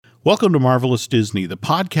Welcome to Marvelous Disney, the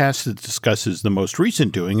podcast that discusses the most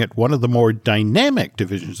recent doing at one of the more dynamic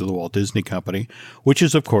divisions of the Walt Disney Company, which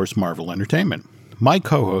is, of course, Marvel Entertainment. My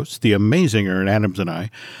co-hosts, the amazing Aaron Adams and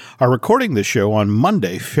I, are recording this show on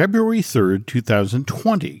Monday, February 3rd,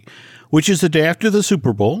 2020, which is the day after the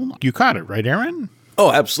Super Bowl. You caught it, right, Aaron?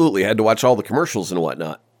 Oh, absolutely. I had to watch all the commercials and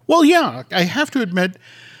whatnot. Well, yeah, I have to admit,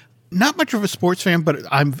 not much of a sports fan, but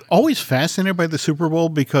I'm always fascinated by the Super Bowl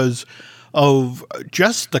because of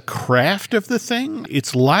just the craft of the thing.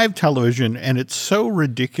 It's live television, and it's so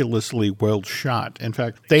ridiculously well shot. In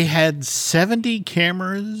fact, they had 70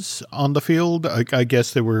 cameras on the field. I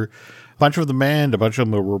guess there were a bunch of them manned, a bunch of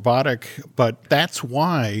them were robotic, but that's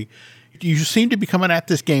why you seem to be coming at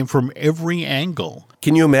this game from every angle.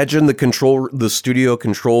 Can you imagine the studio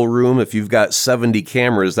control room? If you've got 70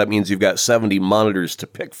 cameras, that means you've got 70 monitors to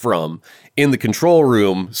pick from in the control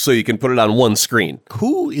room so you can put it on one screen.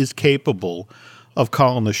 Who is capable of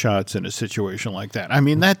calling the shots in a situation like that? I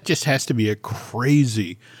mean, that just has to be a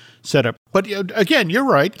crazy setup. But again, you're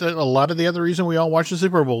right. A lot of the other reason we all watch the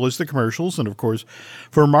Super Bowl is the commercials. And of course,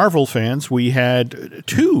 for Marvel fans, we had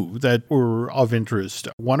two that were of interest.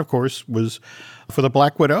 One, of course, was for the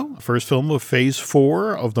Black Widow, first film of Phase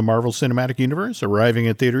 4 of the Marvel Cinematic Universe, arriving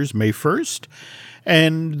at theaters May 1st.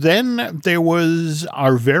 And then there was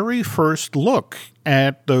our very first look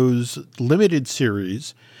at those limited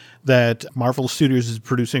series that Marvel Studios is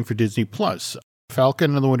producing for Disney+.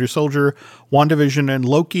 Falcon and the Winter Soldier, WandaVision, and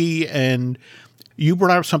Loki. And you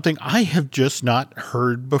brought up something I have just not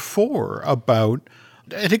heard before about.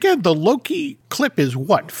 And again, the Loki clip is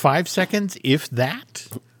what, 5 seconds, if that?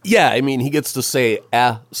 Yeah, I mean, he gets to say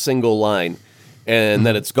a single line, and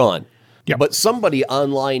then it's gone. Yeah. But somebody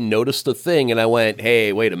online noticed a thing, and I went,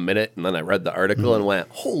 hey, wait a minute. And then I read the article and went,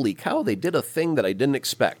 holy cow, they did a thing that I didn't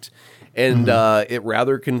expect. And it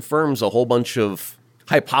rather confirms a whole bunch of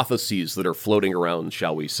hypotheses that are floating around,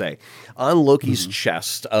 shall we say. On Loki's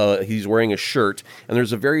chest, he's wearing a shirt, and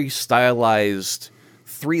there's a very stylized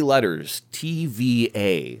 3 letters,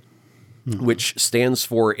 TVA, which stands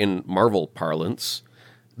for, in Marvel parlance,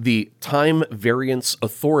 the Time Variance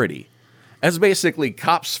Authority. That's basically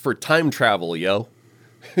cops for time travel, yo.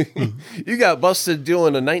 You got busted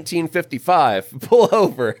doing a 1955. Pull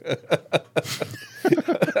over.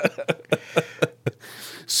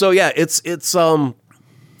 So yeah, it's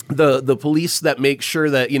the police that make sure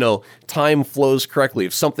that, time flows correctly.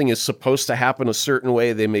 If something is supposed to happen a certain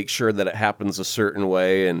way, they make sure that it happens a certain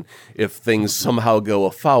way. And if things somehow go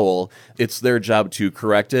afoul, it's their job to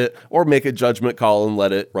correct it or make a judgment call and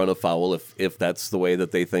let it run afoul if that's the way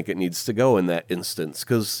that they think it needs to go in that instance.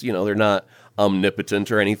 Because, they're not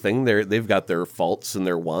omnipotent or anything. They've got their faults and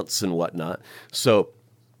their wants and whatnot. So,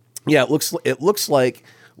 yeah, it looks like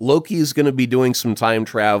Loki's going to be doing some time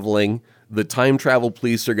traveling. The time travel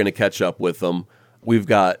police are going to catch up with them. We've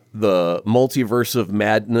got the multiverse of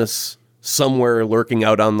madness somewhere lurking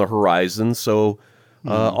out on the horizon. So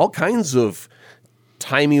all kinds of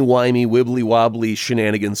timey-wimey, wibbly-wobbly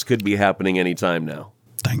shenanigans could be happening anytime now.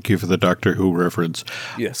 Thank you for the Doctor Who reference.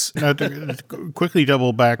 Yes. Now, to quickly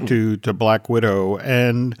double back to Black Widow,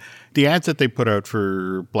 and the ads that they put out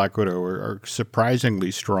for Black Widow are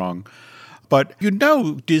surprisingly strong. But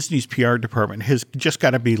Disney's PR department has just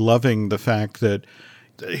got to be loving the fact that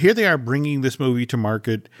here they are bringing this movie to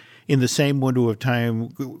market in the same window of time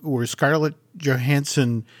where Scarlett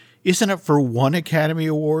Johansson isn't up for 1 Academy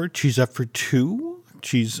Award. She's up for 2.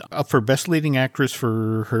 She's up for Best Leading Actress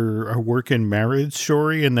for her work in Marriage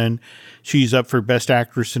Story, and then she's up for Best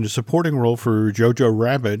Actress in a Supporting Role for Jojo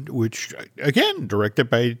Rabbit, which, again, directed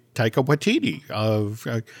by Taika Waititi of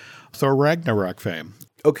Thor Ragnarok fame.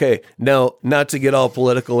 Okay, now, not to get all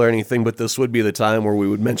political or anything, but this would be the time where we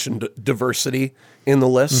would mention diversity in the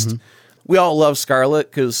list. We all love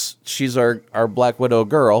Scarlett because she's our Black Widow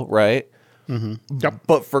girl, right? Yep.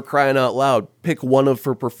 But for crying out loud, pick one of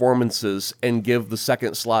her performances and give the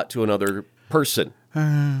second slot to another person.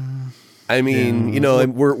 I mean,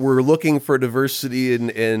 we're looking for diversity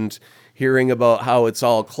and hearing about how it's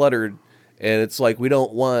all cluttered, and it's like we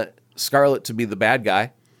don't want Scarlett to be the bad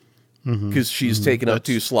guy. Because she's taken up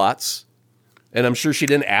 2 slots. And I'm sure she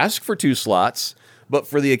didn't ask for 2 slots. But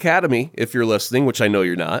for the Academy, if you're listening, which I know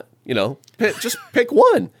you're not, just pick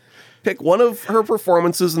one. Pick one of her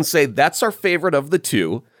performances and say, that's our favorite of the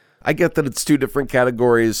 2. I get that it's 2 different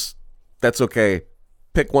categories. That's okay.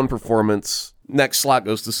 Pick one performance. Next slot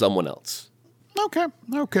goes to someone else. Okay.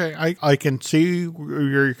 I can see where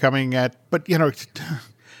you're coming at. But,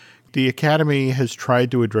 the Academy has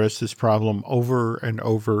tried to address this problem over and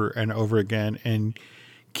over and over again and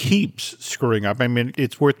keeps screwing up. I mean,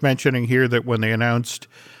 it's worth mentioning here that when they announced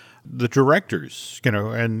the directors,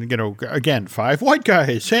 and, again, 5 white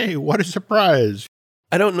guys. Hey, what a surprise.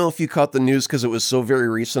 I don't know if you caught the news because it was so very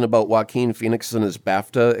recent about Joaquin Phoenix and his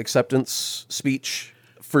BAFTA acceptance speech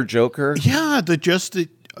for Joker. Yeah, just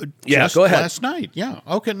go ahead. Last night. Yeah.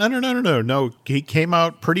 Okay. No. He came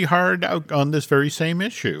out pretty hard out on this very same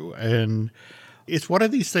issue. And it's one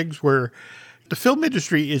of these things where the film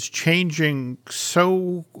industry is changing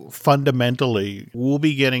so fundamentally. We'll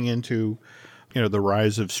be getting into, the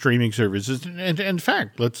rise of streaming services. And in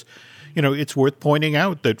fact, it's worth pointing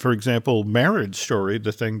out that, for example, Marriage Story,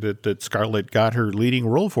 the thing that Scarlett got her leading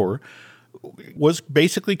role for, was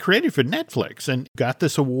basically created for Netflix and got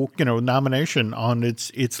this award, nomination on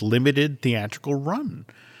its limited theatrical run.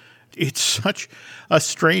 It's such a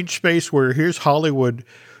strange space where here's Hollywood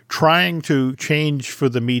trying to change for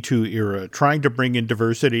the Me Too era, trying to bring in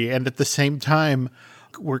diversity, and at the same time,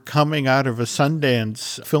 we're coming out of a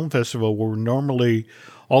Sundance Film Festival where normally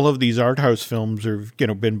all of these art house films have,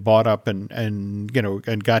 been bought up and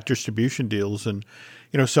got distribution deals. And,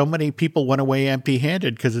 so many people went away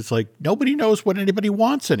empty-handed because it's like nobody knows what anybody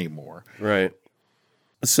wants anymore. Right.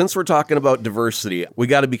 Since we're talking about diversity, we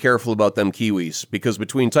got to be careful about them Kiwis, because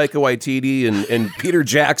between Taika Waititi and Peter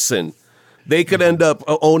Jackson, they could end up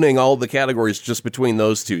owning all the categories just between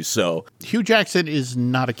those two. So Hugh Jackson is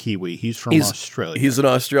not a Kiwi. He's from Australia. He's an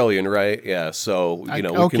Australian, right? Yeah. So,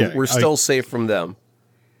 we're still safe from them.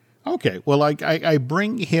 Okay. Well, I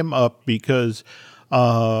bring him up because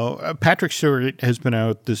Patrick Stewart has been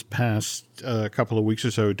out this past couple of weeks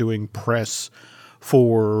or so doing press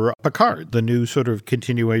for Picard, the new sort of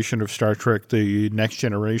continuation of Star Trek, the Next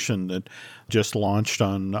Generation that just launched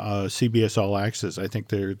on CBS All Access. I think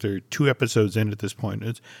they're 2 episodes in at this point.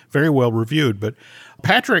 It's very well reviewed. But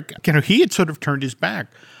Patrick, he had sort of turned his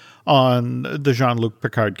back on the Jean-Luc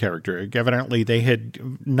Picard character. Evidently, they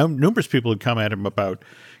had numerous people had come at him about,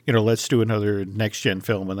 let's do another next-gen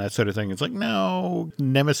film and that sort of thing. It's like, no,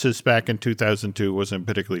 Nemesis back in 2002 wasn't a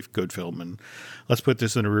particularly good film, and let's put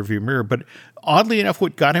this in a rearview mirror. But oddly enough,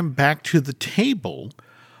 what got him back to the table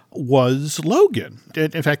was Logan.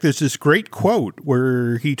 In fact, there's this great quote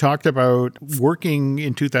where he talked about working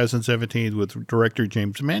in 2017 with director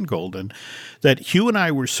James Mangold, and that Hugh and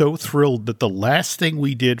I were so thrilled that the last thing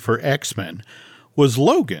we did for X-Men was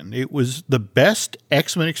Logan. It was the best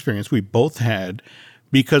X-Men experience we both had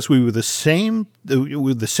because we were the same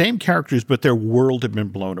characters, but their world had been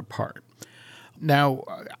blown apart. Now,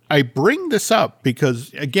 I bring this up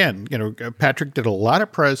because, again, Patrick did a lot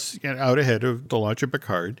of press out ahead of the launch of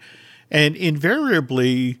Picard, and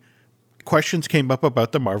invariably questions came up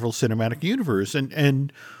about the Marvel Cinematic Universe.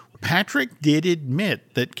 And Patrick did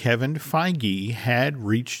admit that Kevin Feige had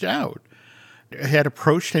reached out, had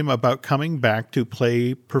approached him about coming back to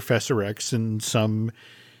play Professor X in some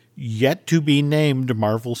yet-to-be-named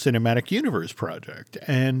Marvel Cinematic Universe project.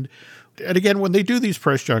 And again, when they do these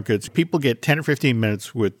press junkets, people get 10 or 15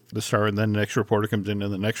 minutes with the star, and then the next reporter comes in,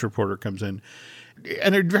 and the next reporter comes in.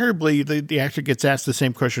 And invariably, the actor gets asked the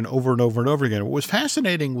same question over and over and over again. What was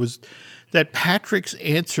fascinating was that Patrick's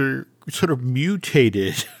answer sort of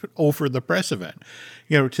mutated over the press event,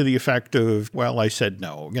 to the effect of, well, I said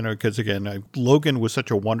no, because, again, Logan was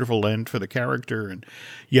such a wonderful end for the character and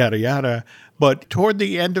yada, yada. But toward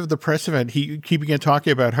the end of the press event, he began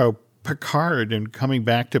talking about how Picard and coming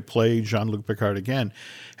back to play Jean-Luc Picard again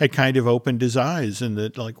had kind of opened his eyes, and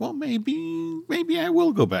that, like, well, maybe I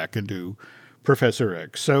will go back and do Professor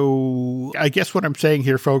X. So I guess what I'm saying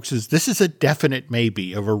here, folks, is this is a definite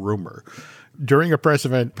maybe of a rumor. During a press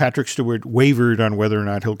event, Patrick Stewart wavered on whether or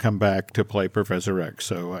not he'll come back to play Professor X.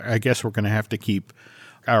 So I guess we're going to have to keep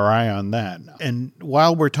our eye on that. And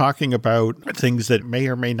while we're talking about things that may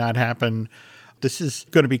or may not happen, this is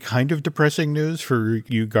going to be kind of depressing news for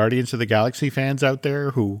you Guardians of the Galaxy fans out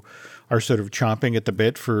there who are sort of chomping at the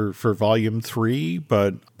bit for Volume 3.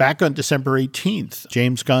 But back on December 18th,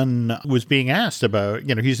 James Gunn was being asked about,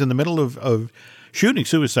 he's in the middle of shooting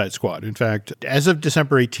Suicide Squad. In fact, as of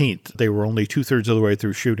December 18th, they were only 2/3 of the way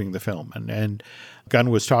through shooting the film. And Gunn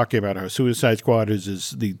was talking about how Suicide Squad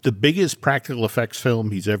is the biggest practical effects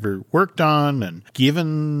film he's ever worked on. And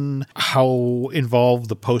given how involved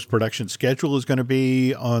the post-production schedule is going to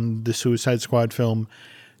be on the Suicide Squad film,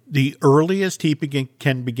 the earliest he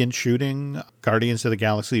can begin shooting Guardians of the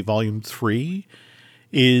Galaxy Volume 3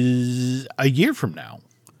 is a year from now.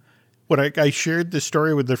 When I shared this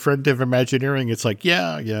story with a friend of Imagineering, it's like,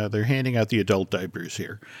 yeah, they're handing out the adult diapers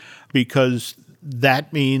here, because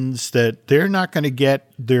that means that they're not going to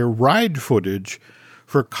get their ride footage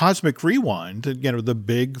for Cosmic Rewind, the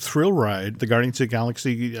big thrill ride, the Guardians of the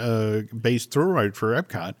Galaxy based thrill ride for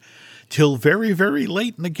Epcot, till very, very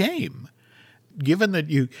late in the game. given that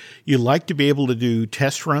you like to be able to do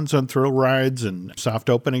test runs on thrill rides and soft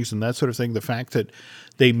openings and that sort of thing, the fact that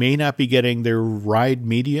they may not be getting their ride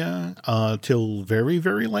media till very,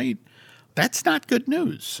 very late, that's not good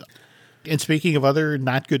news. And speaking of other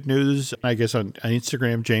not good news, I guess on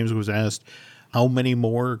Instagram, James was asked, how many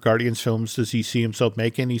more Guardians films does he see himself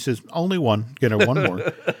making? He says, only one, one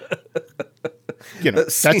more.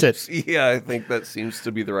 That's it. Yeah, I think that seems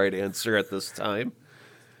to be the right answer at this time.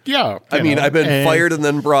 Yeah. I've been fired and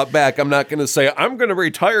then brought back. I'm not going to say, I'm going to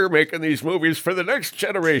retire making these movies for the next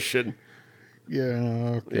generation.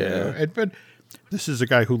 Yeah. But this is a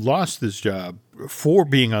guy who lost his job for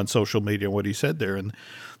being on social media and what he said there. And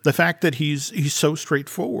the fact that he's so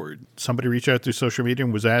straightforward. Somebody reached out through social media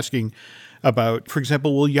and was asking about, for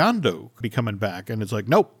example, will Yondu be coming back? And it's like,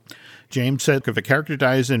 nope. James said, if a character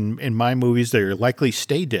dies in my movies, they're likely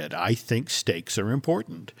stay dead. I think stakes are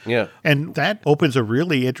important. Yeah. And that opens a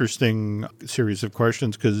really interesting series of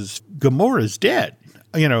questions because Gamora's dead.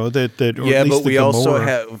 But we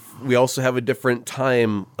also have a different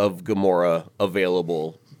time of Gamora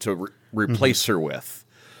available to replace her with.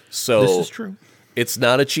 So this is true. It's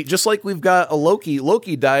not a cheat. Just like we've got a Loki.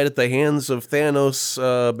 Loki died at the hands of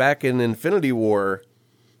Thanos back in Infinity War,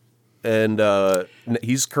 and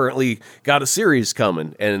he's currently got a series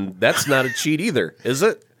coming, and that's not a cheat either, is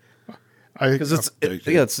it? Because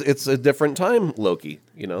it's a different time, Loki.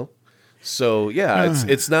 So yeah,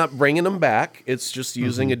 it's not bringing them back. It's just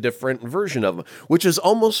using a different version of them, which is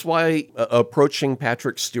almost why approaching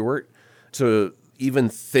Patrick Stewart to even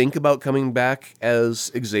think about coming back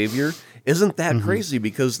as Xavier isn't that crazy,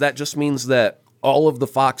 because that just means that all of the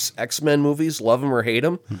Fox X-Men movies, love them or hate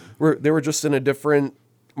them, they were just in a different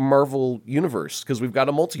Marvel universe, because we've got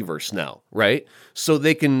a multiverse now, right? So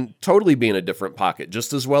they can totally be in a different pocket,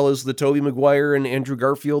 just as well as the Tobey Maguire and Andrew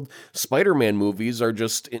Garfield Spider-Man movies are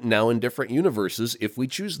just now in different universes if we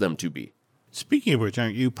choose them to be. Speaking of which,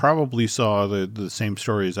 you probably saw the same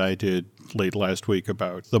story as I did late last week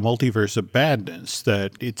about the multiverse of badness,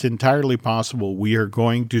 that it's entirely possible we are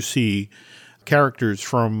going to see characters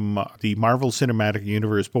from the Marvel Cinematic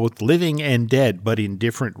Universe, both living and dead, but in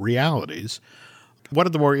different realities. One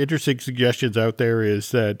of the more interesting suggestions out there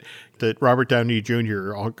is that Robert Downey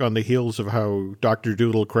Jr., on the heels of how Dr.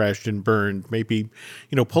 Doodle crashed and burned, maybe,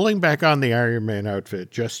 pulling back on the Iron Man outfit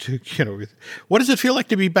just to, what does it feel like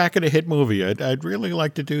to be back in a hit movie? I'd really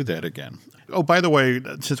like to do that again. Oh, by the way,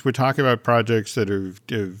 since we're talking about projects that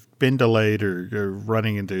have been delayed or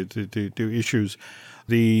running into issues,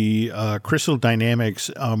 the Crystal Dynamics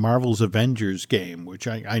Marvel's Avengers game, which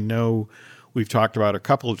I know we've talked about a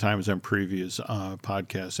couple of times on previous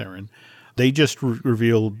podcasts, Aaron. They just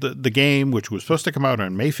revealed the game, which was supposed to come out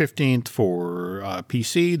on May 15th for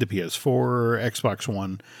PC, the PS4, Xbox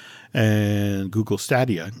One, and Google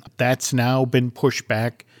Stadia. That's now been pushed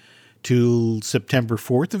back to September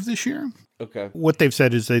 4th of this year. Okay. What they've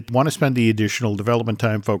said is they want to spend the additional development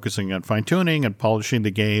time focusing on fine-tuning and polishing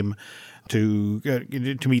the game to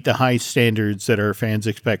meet the high standards that our fans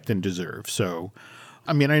expect and deserve. So,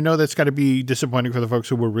 I know that's got to be disappointing for the folks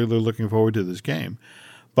who were really looking forward to this game,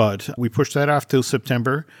 but we pushed that off till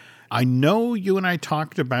September. I know you and I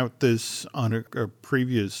talked about this on a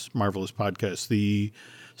previous Marvelous podcast, the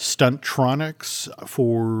Stuntronics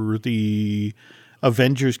for the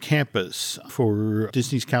Avengers campus for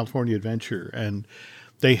Disney's California Adventure, and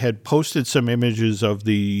they had posted some images of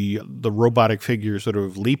the robotic figures sort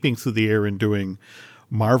of leaping through the air and doing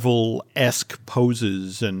Marvel-esque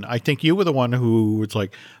poses. And I think you were the one who was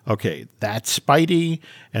like, okay, that's Spidey,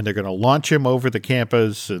 and they're going to launch him over the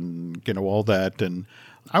campus and, all that. And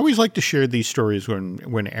I always like to share these stories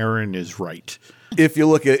when Aaron is right. If you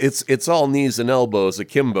look at it's all knees and elbows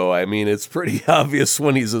akimbo. It's pretty obvious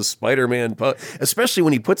when he's a Spider-Man, especially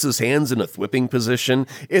when he puts his hands in a thwipping position.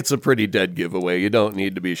 It's a pretty dead giveaway. You don't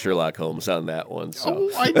need to be Sherlock Holmes on that one. So.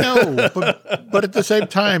 Oh, I know, but at the same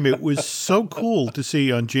time, it was so cool to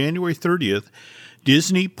see on January 30th,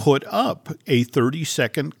 Disney put up a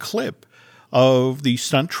 30-second clip of the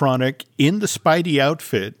Stuntronic in the Spidey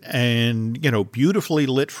outfit and, beautifully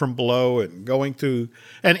lit from below and going through,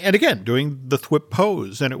 and again, doing the thwip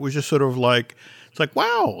pose. And it was just sort of like, it's like,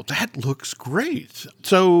 wow, that looks great.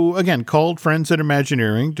 So again, called friends at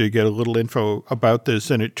Imagineering to get a little info about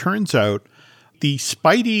this. And it turns out the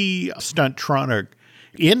Spidey Stuntronic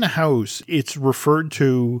in-house, it's referred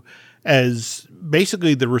to as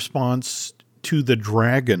basically the response to the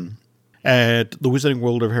dragon at the Wizarding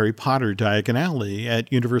World of Harry Potter Diagon Alley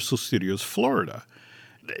at Universal Studios Florida.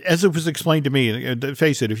 As it was explained to me,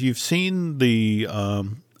 face it, if you've seen the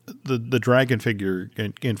dragon figure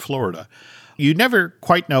in Florida, you never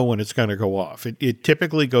quite know when it's going to go off. It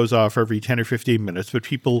typically goes off every 10 or 15 minutes, but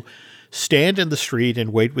people stand in the street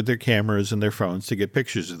and wait with their cameras and their phones to get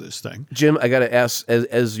pictures of this thing. Jim, I got to ask,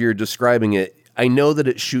 as you're describing it, I know that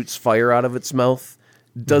it shoots fire out of its mouth.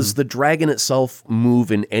 Does the dragon itself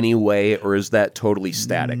move in any way, or is that totally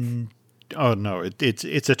static? Oh no,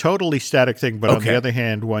 it's a totally static thing. But on the other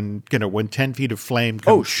hand, when 10 feet of flame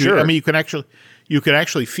comes, sure. I mean, you can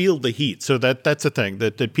actually feel the heat. So that's a thing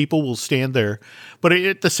that people will stand there. But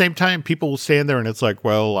at the same time, people will stand there and it's like,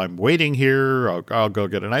 well, I'm waiting here. I'll go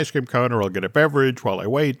get an ice cream cone or I'll get a beverage while I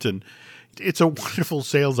wait. And it's a wonderful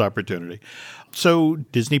sales opportunity. So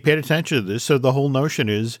Disney paid attention to this. So the whole notion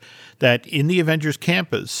is that in the Avengers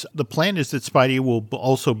campus, the plan is that Spidey will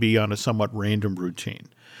also be on a somewhat random routine,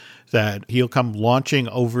 that he'll come launching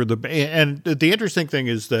over the bay. And the interesting thing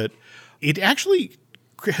is that it actually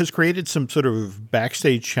has created some sort of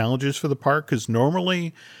backstage challenges for the park, because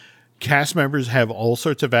normally cast members have all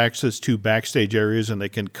sorts of access to backstage areas and they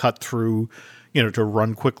can cut through, to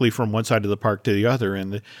run quickly from one side of the park to the other.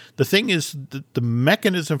 And the thing is, the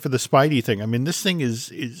mechanism for the Spidey thing, I mean, this thing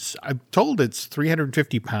is I'm told it's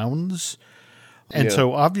 350 pounds. And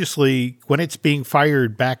so obviously when it's being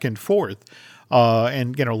fired back and forth,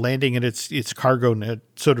 and landing in its cargo net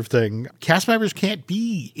sort of thing, cast members can't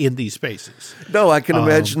be in these spaces. No, I can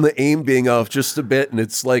imagine the aim being off just a bit, and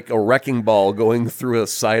it's like a wrecking ball going through a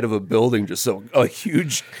side of a building, just a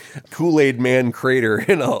huge Kool-Aid Man crater.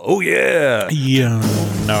 Oh yeah. Yeah,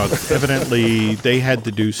 no. Evidently, they had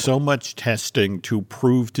to do so much testing to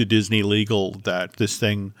prove to Disney Legal that this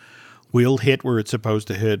thing will hit where it's supposed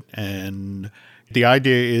to hit, and the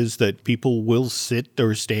idea is that people will sit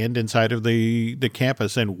or stand inside of the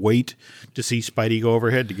campus and wait to see Spidey go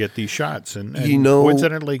overhead to get these shots. And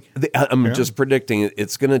coincidentally, I'm just predicting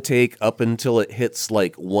it's going to take up until it hits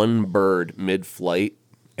like one bird mid-flight,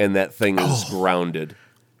 and that thing is grounded.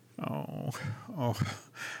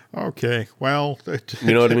 Okay. Well,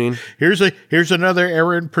 you know what I mean? Here's another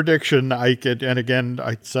errant prediction. I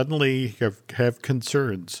suddenly have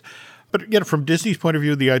concerns. But from Disney's point of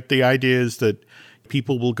view, the idea is that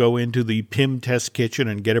people will go into the PIM test kitchen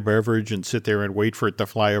and get a beverage and sit there and wait for it to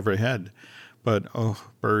fly overhead. But,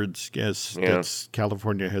 birds, yes,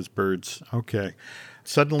 California has birds. Okay.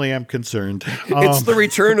 Suddenly I'm concerned. It's the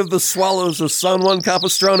return of the swallows of San Juan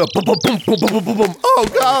Capistrano. Boom, boom, boom, boom, boom, boom, boom. Oh,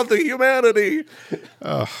 God, the humanity.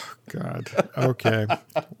 Oh, God. Okay.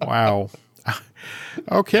 Wow.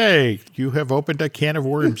 Okay, you have opened a can of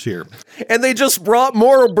worms here. And they just brought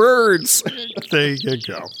more birds. There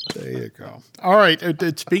you go. All right,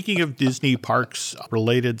 speaking of Disney parks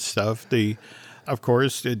related stuff, of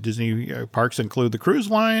course, Disney parks include the cruise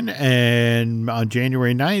line, and on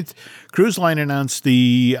January 9th, Cruise Line announced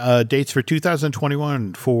the dates for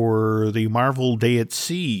 2021 for the Marvel Day at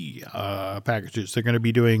Sea packages. They're going to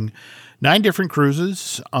be doing 9 different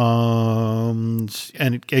cruises,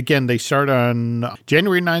 and again, they start on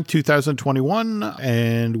January 9th, 2021,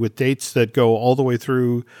 and with dates that go all the way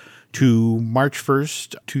through to March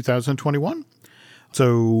 1st, 2021.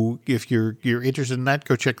 So if you're interested in that,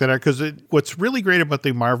 go check that out, because what's really great about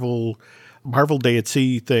the Marvel Day at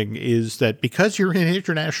Sea thing is that because you're in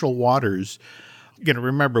international waters,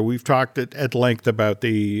 remember, we've talked at length about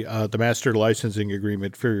the master licensing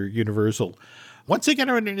agreement for Universal. Once they get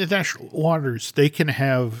out into international waters, they can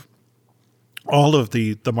have all of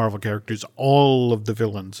the Marvel characters, all of the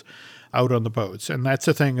villains out on the boats. And that's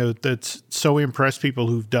the thing that's so impressed people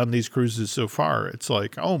who've done these cruises so far. It's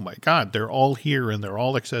like, oh my God, they're all here and they're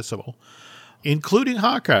all accessible, including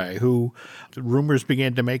Hawkeye, who rumors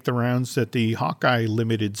began to make the rounds that the Hawkeye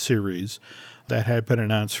limited series that had been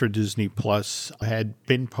announced for Disney Plus had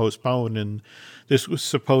been postponed. And this was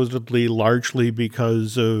supposedly largely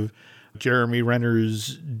because of Jeremy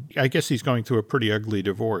Renner's, I guess he's going through a pretty ugly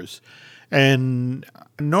divorce. And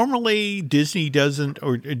normally Disney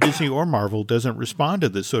or Marvel doesn't respond to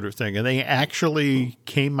this sort of thing. And they actually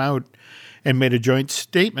came out and made a joint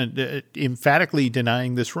statement emphatically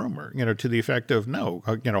denying this rumor, to the effect of, no,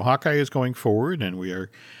 Hawkeye is going forward and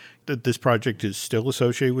this project is still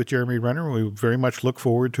associated with Jeremy Renner. We very much look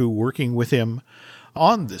forward to working with him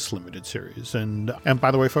on this limited series. And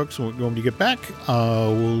by the way, folks, when we get back,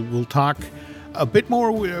 we'll talk a bit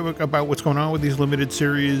more about what's going on with these limited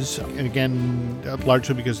series, and again,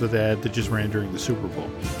 largely because of the ad that just ran during the Super Bowl.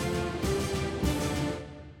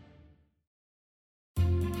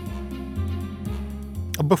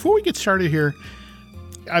 Before we get started here,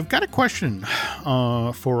 I've got a question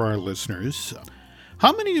for our listeners.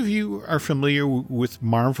 How many of you are familiar with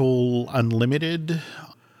Marvel Unlimited?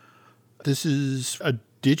 This is a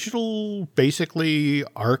digital, basically,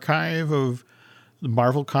 archive of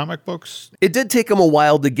Marvel comic books? It did take them a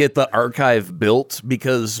while to get the archive built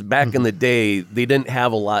because back in the day, they didn't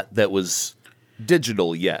have a lot that was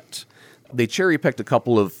digital yet. They cherry-picked a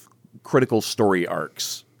couple of critical story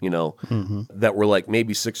arcs, that were like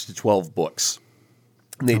maybe 6 to 12 books.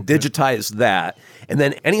 And they digitized that, and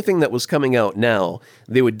then anything that was coming out now,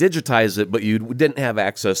 they would digitize it, but you didn't have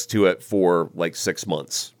access to it for like 6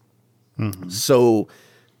 months. So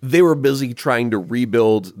they were busy trying to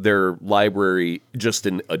rebuild their library just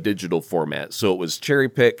in a digital format. So it was cherry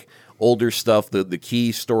pick older stuff, the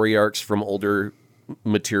key story arcs from older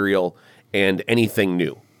material, and anything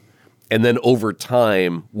new. And then over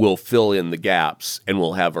time, we'll fill in the gaps, and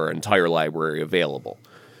we'll have our entire library available.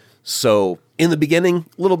 So in the beginning,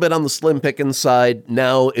 a little bit on the slim picking side.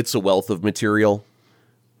 Now it's a wealth of material.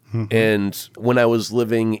 And when I was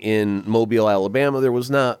living in Mobile, Alabama, there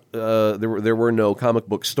was not there were no comic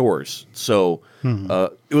book stores. So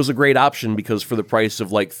it was a great option because for the price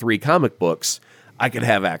of like 3 comic books, I could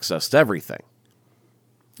have access to everything.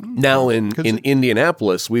 Now in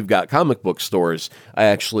Indianapolis, we've got comic book stores. I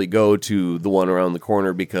actually go to the one around the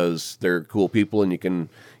corner because they're cool people, and you can,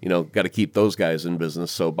 got to keep those guys in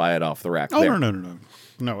business. So buy it off the rack. Oh, there.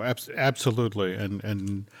 No, absolutely.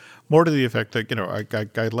 And more to the effect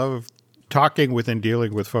that, I love talking with and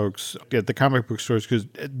dealing with folks at the comic book stores because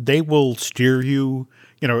they will steer you.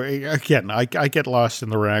 Again, I get lost in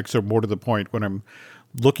the racks, or more to the point, when I'm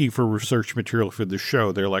looking for research material for the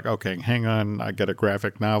show, they're like, okay, hang on, I got a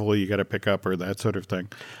graphic novel you got to pick up, or that sort of thing.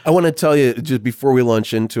 I want to tell you, just before we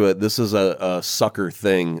launch into it, this is a sucker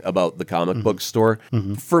thing about the comic book store.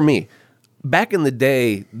 For me, back in the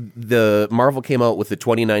day, the Marvel came out with the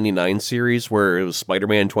 2099 series where it was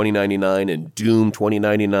Spider-Man 2099 and Doom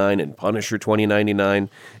 2099 and Punisher 2099.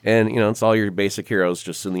 And, it's all your basic heroes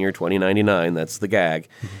just in the year 2099. That's the gag.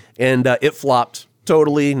 And it flopped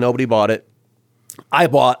totally. Nobody bought it. I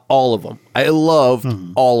bought all of them. I loved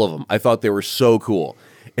all of them. I thought they were so cool.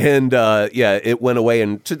 And it went away.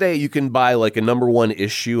 And today you can buy like a #1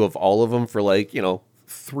 issue of all of them for like,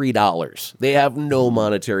 $3. They have no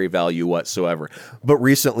monetary value whatsoever. But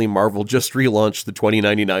recently Marvel just relaunched the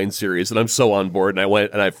 2099 series, and I'm so on board. And I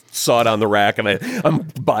went and I saw it on the rack, and I'm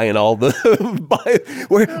buying all the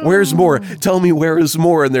where's more? Tell me where is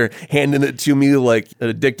more? And they're handing it to me like an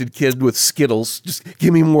addicted kid with Skittles. Just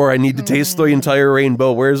give me more. I need to taste the entire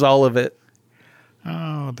rainbow. Where's all of it?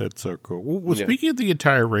 Oh, that's so cool. Well, speaking of the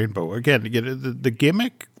entire rainbow, again, the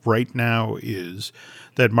gimmick right now is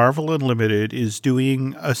that Marvel Unlimited is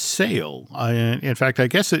doing a sale. In fact, I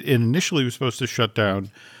guess it initially was supposed to shut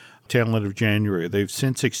down tail end of January. They've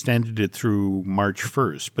since extended it through March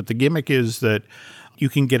 1st. But the gimmick is that you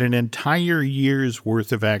can get an entire year's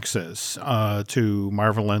worth of access to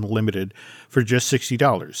Marvel Unlimited for just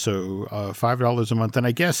 $60. So $5 a month. And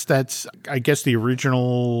I guess the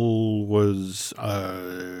original was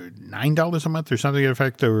 $9 a month or something to the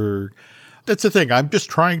effect. That's the thing. I'm just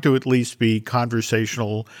trying to at least be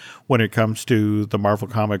conversational when it comes to the Marvel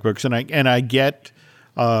comic books. And I get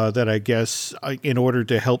that, I guess, in order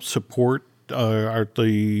to help support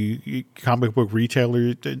the comic book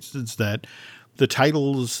retailer, it's that the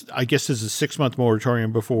titles, I guess there's a 6-month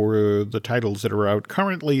moratorium before the titles that are out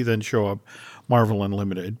currently then show up Marvel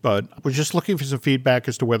Unlimited. But we're just looking for some feedback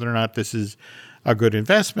as to whether or not this is a good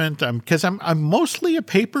investment. Because I'm mostly a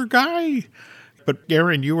paper guy. But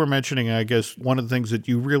Aaron, you were mentioning, I guess, one of the things that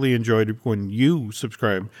you really enjoyed when you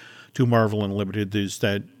subscribed to Marvel Unlimited is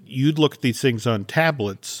that you'd look at these things on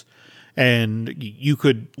tablets and you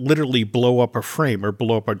could literally blow up a frame or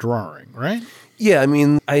blow up a drawing, right? Yeah, I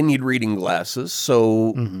mean, I need reading glasses,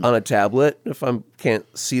 so on a tablet, if I can't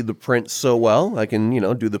see the print so well, I can,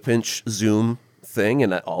 do the pinch zoom thing,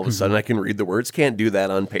 and all of a sudden I can read the words. Can't do that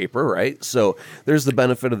on paper, right? So there's the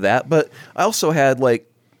benefit of that. But I also had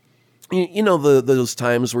those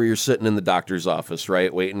times where you're sitting in the doctor's office,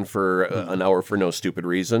 right, waiting for an hour for no stupid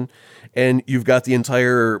reason, and you've got the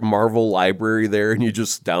entire Marvel library there, and you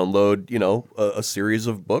just download, a series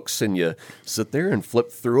of books, and you sit there and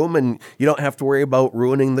flip through them, and you don't have to worry about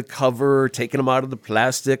ruining the cover, or taking them out of the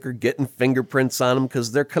plastic, or getting fingerprints on them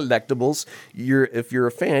because they're collectibles. If you're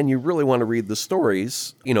a fan, you really want to read the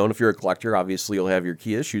stories, and if you're a collector, obviously you'll have your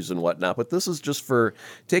key issues and whatnot. But this is just for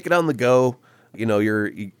take it on the go.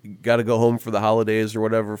 You got to go home for the holidays or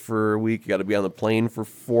whatever for a week. You got to be on the plane for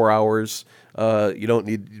 4 hours. You don't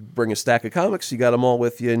need to bring a stack of comics. You got them all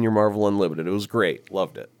with you in your Marvel Unlimited. It was great.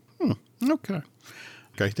 Loved it. Okay.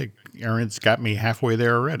 I think Aaron's got me halfway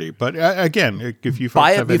there already. But again, if you folks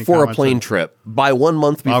buy it have any before a comments plane trip. Buy 1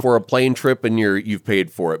 month before a plane trip, and you've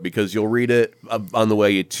paid for it, because you'll read it on the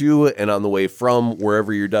way to and on the way from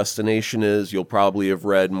wherever your destination is. You'll probably have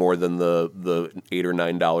read more than the $8 or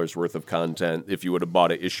 $9 worth of content if you would have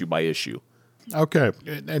bought it issue by issue. Okay.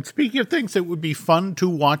 And speaking of things that would be fun to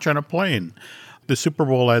watch on a plane, the Super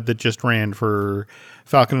Bowl ad that just ran for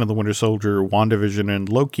Falcon and the Winter Soldier, WandaVision, and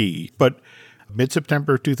Loki. But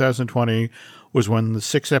mid-September 2020 was when the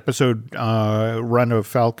 6-episode run of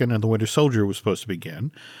Falcon and the Winter Soldier was supposed to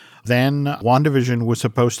begin. Then WandaVision was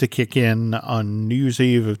supposed to kick in on New Year's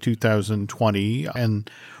Eve of 2020 and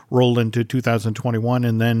roll into 2021.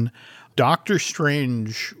 And then Doctor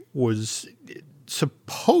Strange was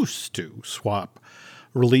supposed to swap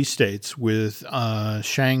release dates with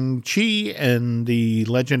Shang-Chi and the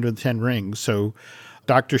Legend of the Ten Rings. So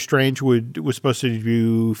Doctor Strange was supposed to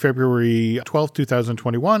debut February 12th,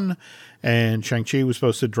 2021, and Shang-Chi was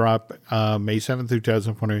supposed to drop May 7th,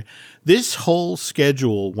 2020. This whole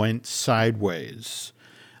schedule went sideways.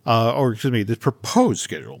 The proposed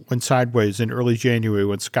schedule went sideways in early January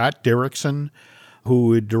when Scott Derrickson,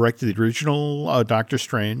 who had directed the original Doctor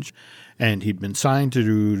Strange, and he'd been signed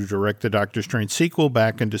to direct the Doctor Strange sequel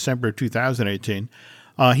back in December 2018.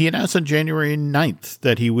 He announced on January 9th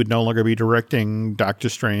that he would no longer be directing Doctor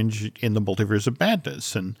Strange in the Multiverse of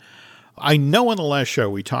Madness. And I know on the last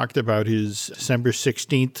show we talked about his December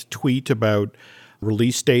 16th tweet about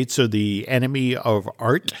release dates of The Enemy of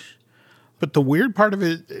Art. But the weird part of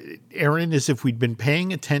it, Aaron, is if we'd been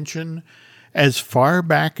paying attention as far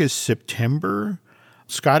back as September,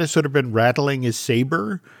 Scott has sort of been rattling his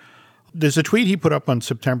saber. There's a tweet he put up on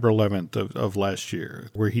September 11th of last year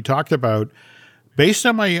where he talked about, based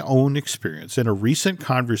on my own experience in a recent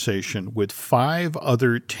conversation with 5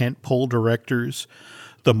 other tentpole directors,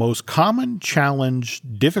 the most common challenge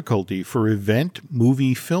difficulty for event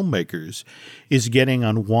movie filmmakers is getting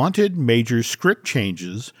unwanted major script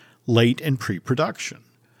changes late in pre-production.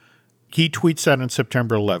 He tweets that on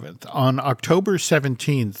September 11th. On October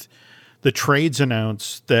 17th, the trades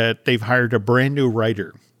announced that they've hired a brand new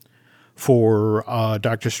writer for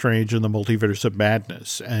Doctor Strange and the Multiverse of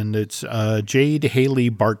Madness, and it's Jade Haley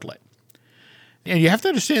Bartlett. And you have to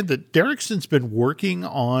understand that Derrickson's been working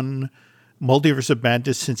on Multiverse of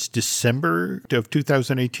Madness since December of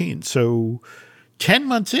 2018. So 10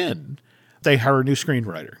 months in, they hire a new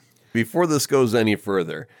screenwriter. Before this goes any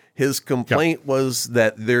further, his complaint was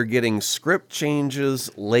that they're getting script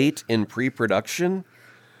changes late in pre-production.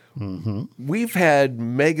 Mm-hmm. We've had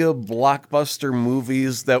mega blockbuster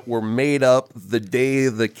movies that were made up the day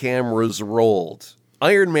the cameras rolled.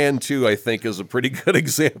 Iron Man 2, I think, is a pretty good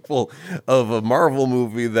example of a Marvel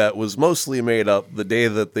movie that was mostly made up the day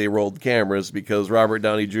that they rolled cameras because Robert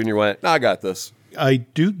Downey Jr. went, I got this. I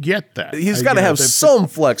do get that. He's got to have some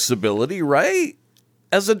flexibility, right?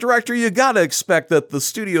 As a director, you got to expect that the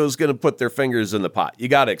studio is going to put their fingers in the pot. You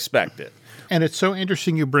got to expect it. And it's so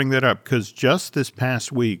interesting you bring that up because just this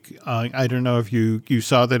past week, I don't know if you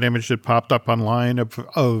saw that image that popped up online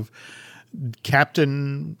of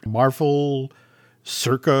Captain Marvel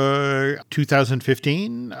circa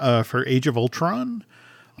 2015 for Age of Ultron.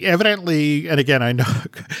 Evidently, and again,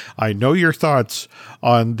 I know your thoughts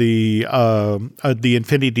on the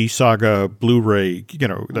Infinity Saga Blu-ray. You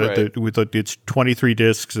know, with its 23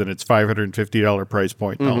 discs and its $550 price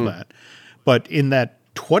point and all that. But in that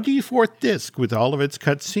 24th disc with all of its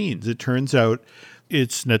cut scenes, it turns out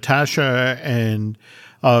it's Natasha and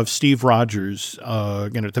Steve Rogers,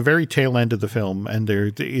 at the very tail end of the film, and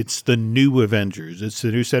it's the new Avengers. It's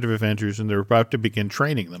the new set of Avengers, and they're about to begin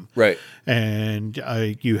training them. Right. And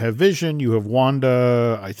you have Vision, you have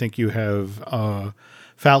Wanda, I think you have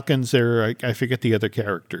Falcons there. I forget the other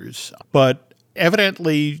characters. But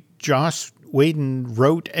evidently, Joss Whedon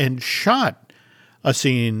wrote and shot a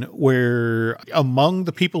scene where among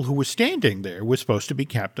the people who were standing there was supposed to be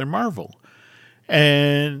Captain Marvel.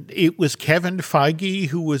 And it was Kevin Feige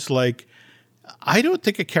who was like, I don't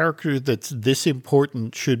think a character that's this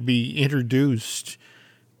important should be introduced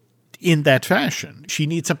in that fashion. She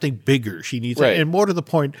needs something bigger. She needs, and more to the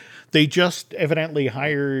point, they just evidently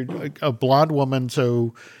hired a blonde woman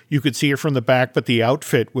so you could see her from the back, but the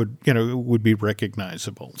outfit would be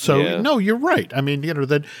recognizable. So no, you're right. I mean,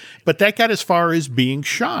 but that got as far as being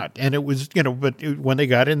shot, and it was, when they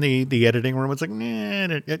got in the editing room, it's like,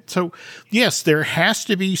 nah. So yes, there has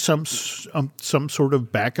to be some sort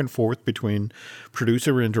of back and forth between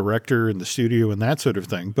producer and director and the studio and that sort of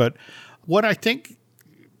thing. But what I think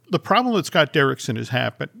the problem that Scott Derrickson is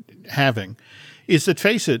having is that,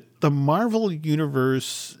 face it, the Marvel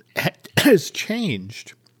universe has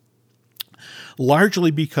changed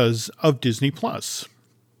largely because of Disney Plus.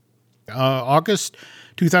 August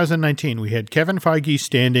 2019, we had Kevin Feige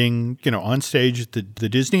standing, on stage at the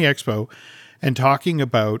Disney Expo and talking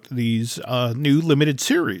about these new limited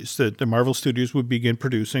series that the Marvel Studios would begin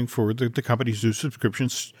producing for the company's new subscription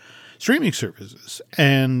streaming services.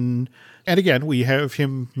 And again, we have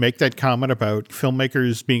him make that comment about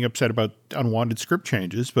filmmakers being upset about unwanted script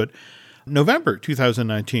changes. But November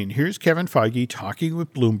 2019, here's Kevin Feige talking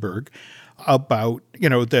with Bloomberg about,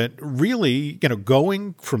 that really,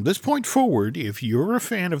 going from this point forward, if you're a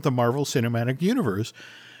fan of the Marvel Cinematic Universe,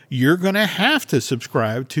 you're going to have to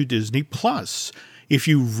subscribe to Disney Plus if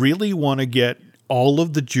you really want to get all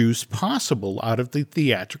of the juice possible out of the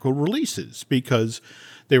theatrical releases, because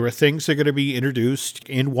there are things that are going to be introduced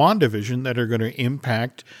in WandaVision that are going to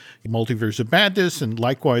impact Multiverse of Madness, and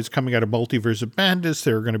likewise coming out of Multiverse of Madness,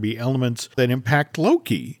 there are going to be elements that impact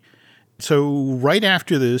Loki. So right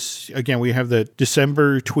after this, again, we have the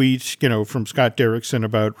December tweet, from Scott Derrickson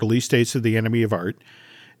about release dates of The Enemy of Art.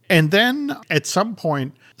 And then at some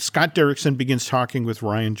point, Scott Derrickson begins talking with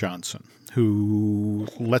Rian Johnson, who,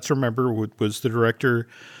 let's remember, was the director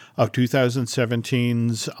of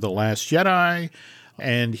 2017's The Last Jedi.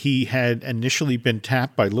 And he had initially been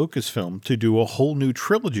tapped by Lucasfilm to do a whole new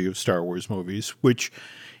trilogy of Star Wars movies, which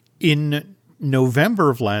in November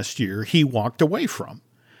of last year, he walked away from.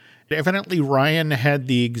 Evidently, Rian had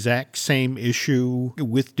the exact same issue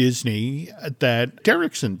with Disney that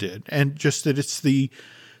Derrickson did. And just that it's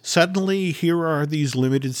suddenly here are these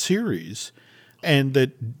limited series, and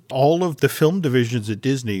that all of the film divisions at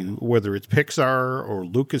Disney, whether it's Pixar or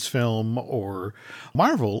Lucasfilm or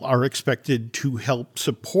Marvel, are expected to help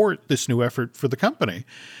support this new effort for the company.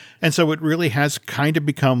 And so it really has kind of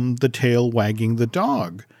become the tail wagging the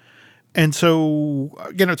dog. And so,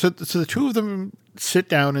 so the two of them sit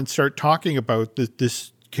down and start talking about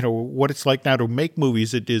this, what it's like now to make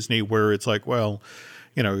movies at Disney, where it's like, well,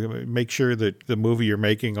 make sure that the movie you're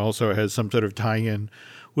making also has some sort of tie-in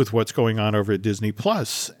with what's going on over at Disney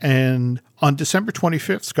Plus. And on December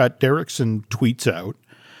 25th, Scott Derrickson tweets out,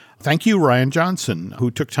 "Thank you, Rian Johnson,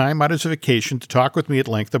 who took time out of his vacation to talk with me at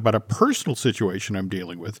length about a personal situation I'm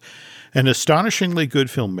dealing with. An astonishingly good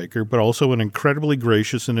filmmaker, but also an incredibly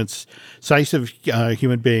gracious and incisive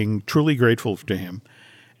human being, truly grateful to him."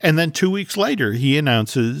 And then 2 weeks later, he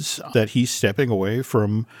announces that he's stepping away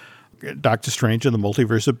from Doctor Strange and the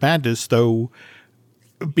Multiverse of Madness, though,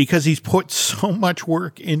 because he's put so much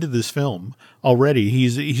work into this film already,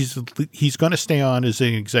 he's going to stay on as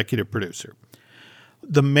an executive producer.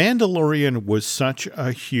 The Mandalorian was such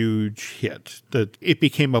a huge hit that it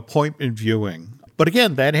became appointment viewing. But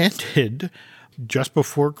again, that ended just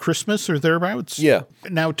before Christmas or thereabouts. Yeah.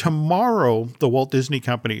 Now, tomorrow, the Walt Disney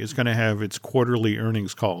Company is going to have its quarterly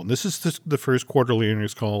earnings call. And this is the first quarterly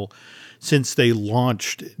earnings call since they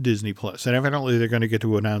launched Disney Plus. And evidently, they're going to get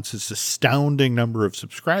to announce this astounding number of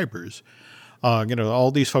subscribers.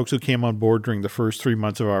 All these folks who came on board during the first 3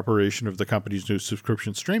 months of operation of the company's new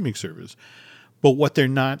subscription streaming service. But what they're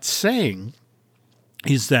not saying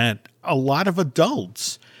is that a lot of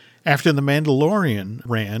adults, after The Mandalorian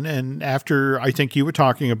ran, and after I think you were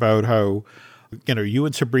talking about how, you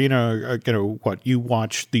and Sabrina, you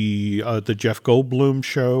watched the Jeff Goldblum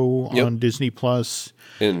show on Disney Plus,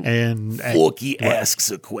 and Forky asks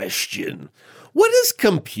a question. What is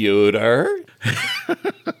computer?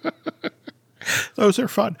 Those are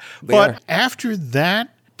fun. After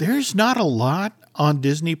that, there's not a lot on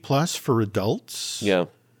Disney Plus for adults. Yeah.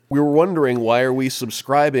 We were wondering, why are we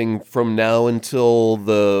subscribing from now until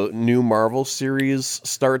the new Marvel series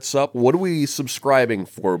starts up? What are we subscribing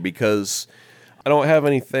for? Because I don't have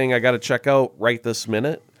anything I got to check out right this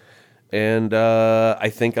minute. And I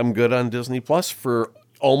think I'm good on Disney Plus for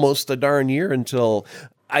almost a darn year until...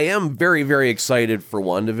 I am very, very excited for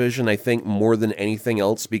WandaVision, I think, more than anything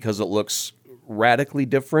else, because it looks radically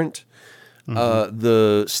different.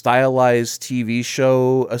 The stylized TV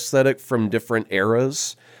show aesthetic from different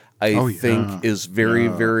eras, I think, is very,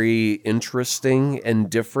 very interesting and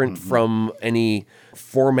different from any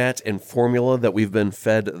format and formula that we've been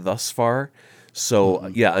fed thus far. So,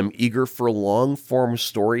 I'm eager for long-form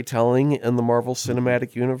storytelling in the Marvel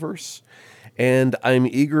Cinematic Universe. And I'm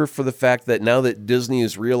eager for the fact that now that Disney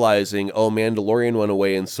is realizing, Mandalorian went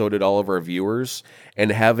away and so did all of our viewers,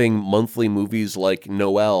 and having monthly movies like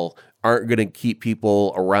Noelle aren't going to keep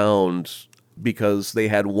people around because they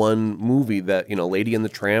had one movie that, Lady and the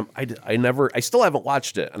Tramp. I still haven't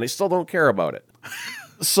watched it, and I still don't care about it.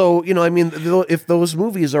 So, if those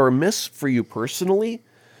movies are a miss for you personally,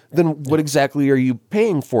 then what exactly are you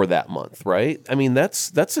paying for that month, right? I mean,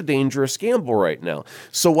 that's a dangerous gamble right now.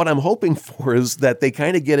 So what I'm hoping for is that they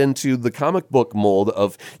kind of get into the comic book mold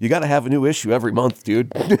of, you got to have a new issue every month,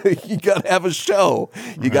 dude. You got to have a show.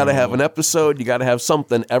 You got to have an episode. You got to have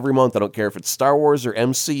something every month. I don't care if it's Star Wars or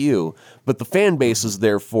MCU, but the fan base is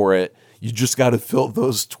there for it. You just got to fill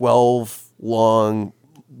those 12 long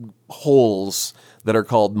holes that are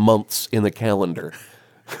called months in the calendar.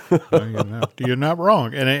 You're not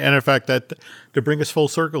wrong. And in fact, that to bring us full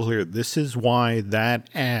circle here, this is why that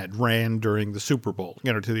ad ran during the Super Bowl,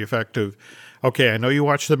 to the effect of, okay, I know you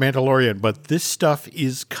watched The Mandalorian, but this stuff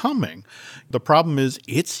is coming. The problem is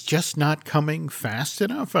it's just not coming fast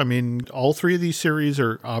enough. I mean, all three of these series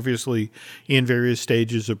are obviously in various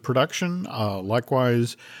stages of production.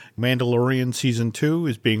 Likewise, Mandalorian Season 2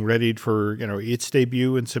 is being readied for, its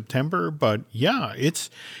debut in September. But yeah, it's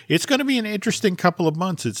going to be an interesting couple of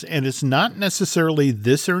months. It's not necessarily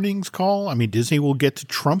this earnings call. I mean, Disney will get to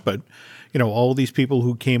trumpet all these people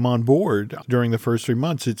who came on board during the first 3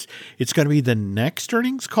 months. It's going to be the next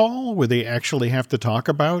earnings call where they actually have to talk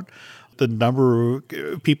about the number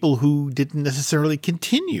of people who didn't necessarily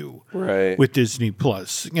continue with Disney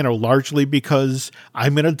Plus, largely because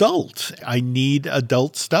I'm an adult. I need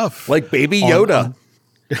adult stuff. Like Baby Yoda.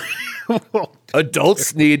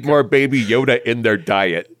 Adults need more Baby Yoda in their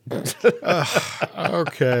diet.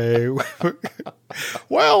 Okay.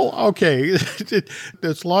 Well, okay.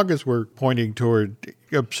 As long as we're pointing toward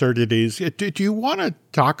absurdities, do you want to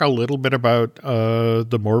talk a little bit about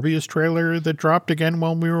the Morbius trailer that dropped again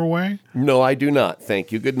while we were away? No, I do not.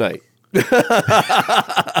 Thank you. Good night.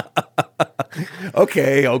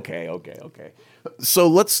 Okay. So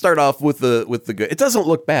let's start off with the good. It doesn't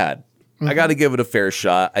look bad. Mm-hmm. I got to give it a fair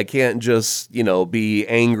shot. I can't just, be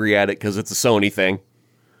angry at it because it's a Sony thing.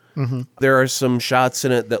 Mm-hmm. There are some shots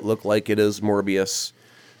in it that look like it is Morbius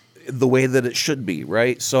the way that it should be,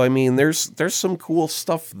 right? So, I mean, there's some cool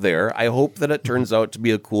stuff there. I hope that it turns out to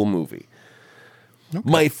be a cool movie. Okay.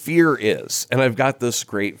 My fear is, and I've got this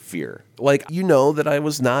great fear, that I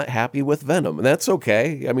was not happy with Venom, and that's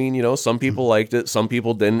okay. I mean, some people liked it, some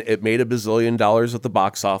people didn't. It made $1 billion at the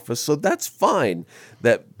box office, so that's fine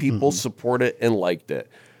that people support it and liked it.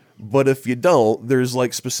 But if you don't, there's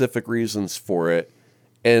specific reasons for it.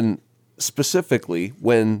 And specifically,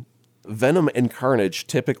 when Venom and Carnage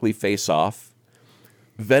typically face off,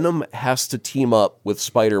 Venom has to team up with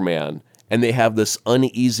Spider-Man, and they have this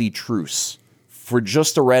uneasy truce for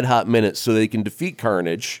just a red hot minute so they can defeat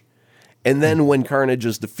Carnage. And then when Carnage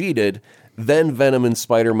is defeated, then Venom and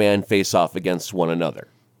Spider-Man face off against one another.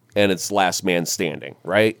 And it's last man standing,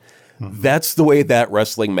 right? Mm-hmm. That's the way that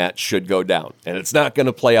wrestling match should go down. And it's not going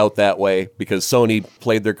to play out that way because Sony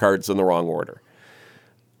played their cards in the wrong order.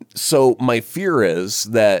 So my fear is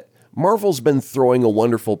that Marvel's been throwing a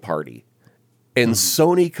wonderful party. And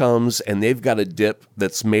Sony comes and they've got a dip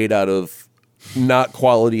that's made out of not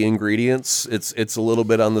quality ingredients. It's a little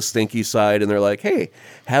bit on the stinky side, and they're like, hey,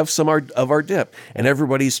 have some of our dip. And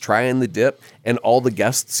everybody's trying the dip, and all the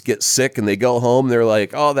guests get sick, and they go home. They're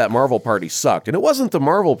like, oh, that Marvel party sucked. And it wasn't the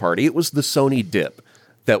Marvel party. It was the Sony dip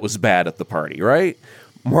that was bad at the party, right?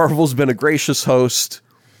 Marvel's been a gracious host.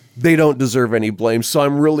 They don't deserve any blame. So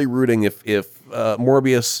I'm really rooting if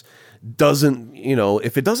Morbius doesn't,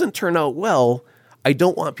 if it doesn't turn out well, I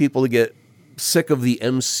don't want people to get sick of the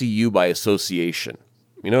MCU by association.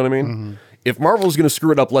 You know what I mean? Mm-hmm. If Marvel's going to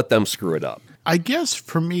screw it up, let them screw it up. I guess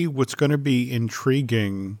for me, what's going to be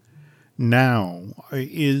intriguing now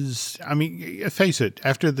is, face it,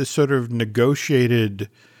 after this sort of negotiated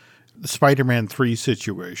Spider-Man 3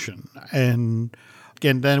 situation, and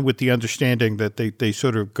then with the understanding that they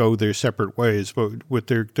sort of go their separate ways, but with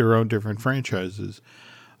their own different franchises,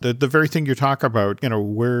 the very thing you talk about,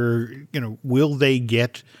 where, will they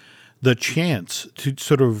get the chance to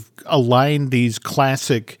sort of align these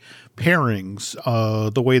classic pairings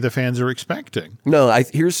the way the fans are expecting? No,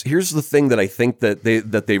 here's the thing that I think that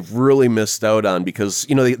they've really missed out on, because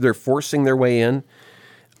they're forcing their way in.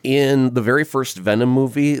 In the very first Venom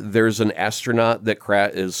movie, there's an astronaut that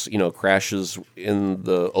crashes in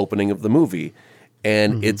the opening of the movie,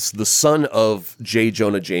 and it's the son of J.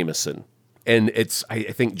 Jonah Jameson, and it's I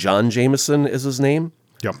think John Jameson is his name.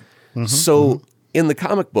 Yep. Mm-hmm. So. In the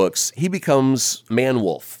comic books, he becomes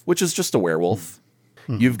Man-Wolf, which is just a werewolf.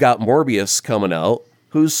 You've got Morbius coming out,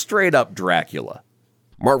 who's straight up Dracula.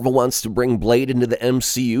 Marvel wants to bring Blade into the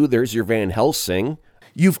MCU. There's your Van Helsing.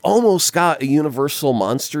 You've almost got a Universal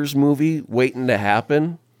Monsters movie waiting to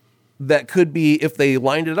happen. That could be, if they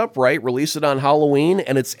lined it up right, release it on Halloween,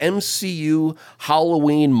 and it's MCU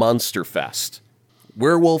Halloween Monster Fest.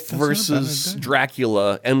 Werewolf versus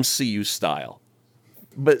Dracula, MCU style.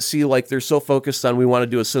 But see, like, they're so focused on we want to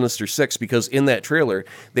do a Sinister Six because in that trailer,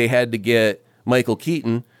 they had to get Michael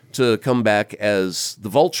Keaton to come back as the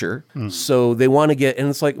Vulture. So they want to get, and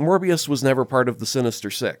it's like Morbius was never part of the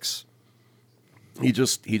Sinister Six. He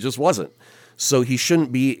just wasn't. So he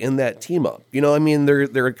shouldn't be in that team up. You know, I mean,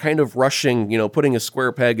 they're kind of rushing, you know, putting a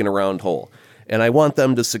square peg in a round hole. And I want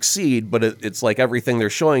them to succeed, but it's like everything they're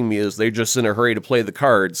showing me is they're just in a hurry to play the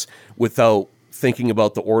cards without thinking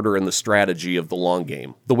about the order and the strategy of the long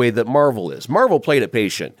game, the way that Marvel is. Marvel played it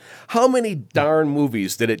patient. How many darn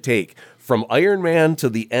movies did it take from Iron Man to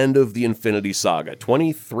the end of the Infinity Saga?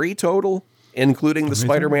 23 total, including the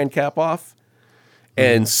Spider-Man cap-off?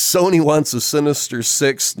 And Sony wants a Sinister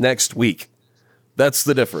Six next week. That's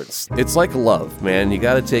the difference. It's like love, man. You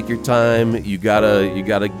got to take your time. You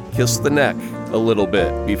gotta kiss the neck a little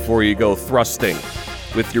bit before you go thrusting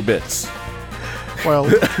with your bits. Well,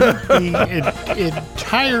 to be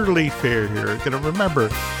entirely fair here, going to remember,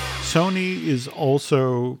 Sony is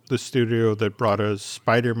also the studio that brought us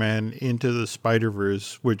Spider-Man Into the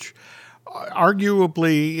Spider-Verse, which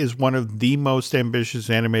arguably is one of the most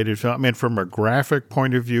ambitious animated films. I mean, from a graphic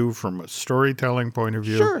point of view, from a storytelling point of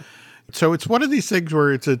view. Sure. So it's one of these things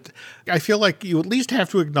where I feel like you at least have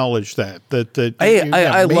to acknowledge that.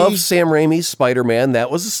 I love Sam Raimi's Spider-Man.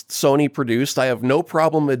 That was Sony produced. I have no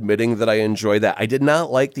problem admitting that I enjoy that. I did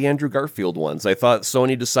not like the Andrew Garfield ones. I thought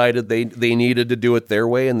Sony decided they needed to do it their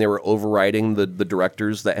way, and they were overriding the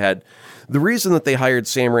directors that had. The reason that they hired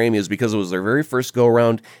Sam Raimi is because it was their very first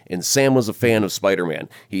go-around, and Sam was a fan of Spider-Man.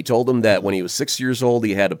 He told them that when he was 6 years old,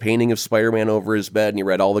 he had a painting of Spider-Man over his bed, and he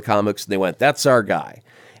read all the comics, and they went, "That's our guy."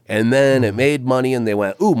 And then it made money, and they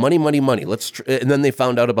went, "Ooh, money, money, money." And then they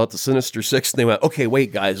found out about the Sinister Six, and they went, "Okay,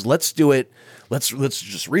 wait, guys, let's do it. Let's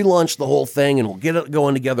just relaunch the whole thing, and we'll get it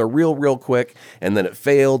going together real quick." And then it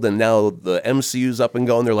failed, and now the MCU's up and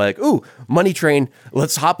going. They're like, "Ooh, money train,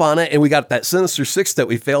 let's hop on it." And we got that Sinister Six that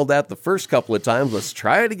we failed at the first couple of times. Let's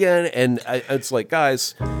try it again. And it's like,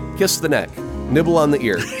 guys, kiss the neck, nibble on the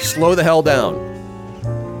ear, slow the hell down.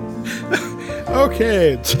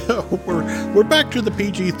 Okay, so we're back to the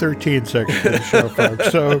PG-13 section of the show,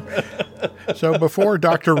 folks. So before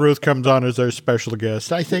Dr. Ruth comes on as our special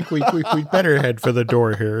guest, I think we better head for the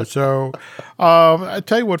door here. So I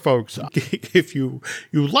tell you what, folks, if you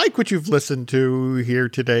like what you've listened to here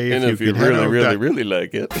today, and if you really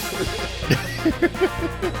like it.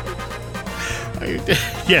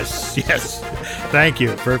 Yes. Thank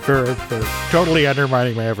you for totally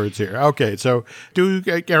undermining my efforts here. Okay, so do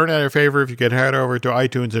Aaron and I a favor if you could head over to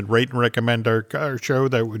iTunes and rate and recommend our show.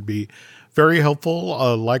 That would be very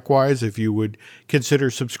helpful. Likewise, if you would consider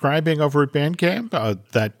subscribing over at Bandcamp,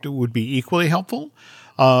 that would be equally helpful.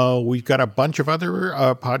 We've got a bunch of other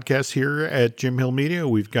podcasts here at Jim Hill Media.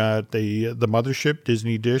 We've got the Mothership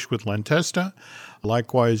Disney Dish with Len Testa.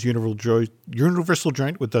 Likewise, Universal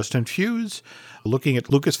Joint with Dustin Fuse. Looking at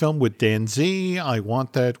Lucasfilm with Dan Z. I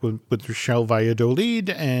Want That with Rochelle Valladolid.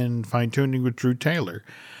 And Fine Tuning with Drew Taylor.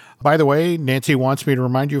 By the way, Nancy wants me to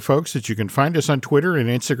remind you folks that you can find us on Twitter and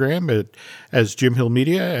Instagram as Jim Hill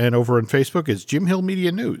Media, and over on Facebook as Jim Hill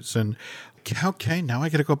Media News. And okay, now I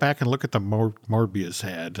got to go back and look at the Morbius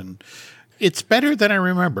ad, and it's better than I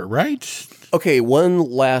remember, right? Okay, one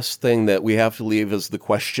last thing that we have to leave is the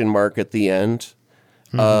question mark at the end.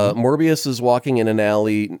 Morbius is walking in an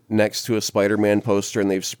alley next to a Spider-Man poster,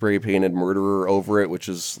 and they've spray painted murderer over it, which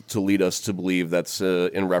is to lead us to believe that's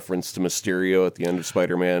in reference to Mysterio at the end of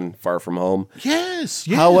Spider-Man Far From Home. Yes.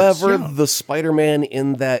 However, the Spider-Man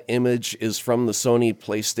in that image is from the Sony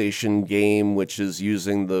PlayStation game, which is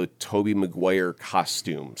using the Tobey Maguire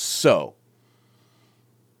costume. So,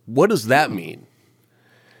 what does that mean?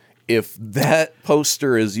 If that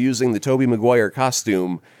poster is using the Tobey Maguire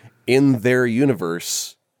costume in their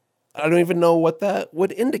universe, I don't even know what that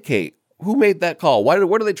would indicate. Who made that call? What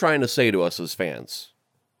are they trying to say to us as fans?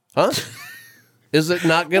 Huh? Is it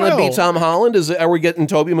not going to be Tom Holland? Are we getting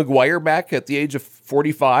Tobey Maguire back at the age of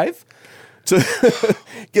 45 to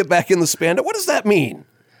get back in the spandex? What does that mean?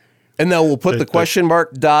 And now we'll put the question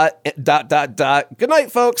mark dot. Good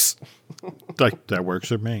night, folks. That works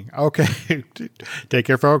for me. Okay. Take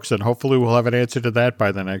care, folks, and hopefully we'll have an answer to that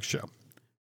by the next show.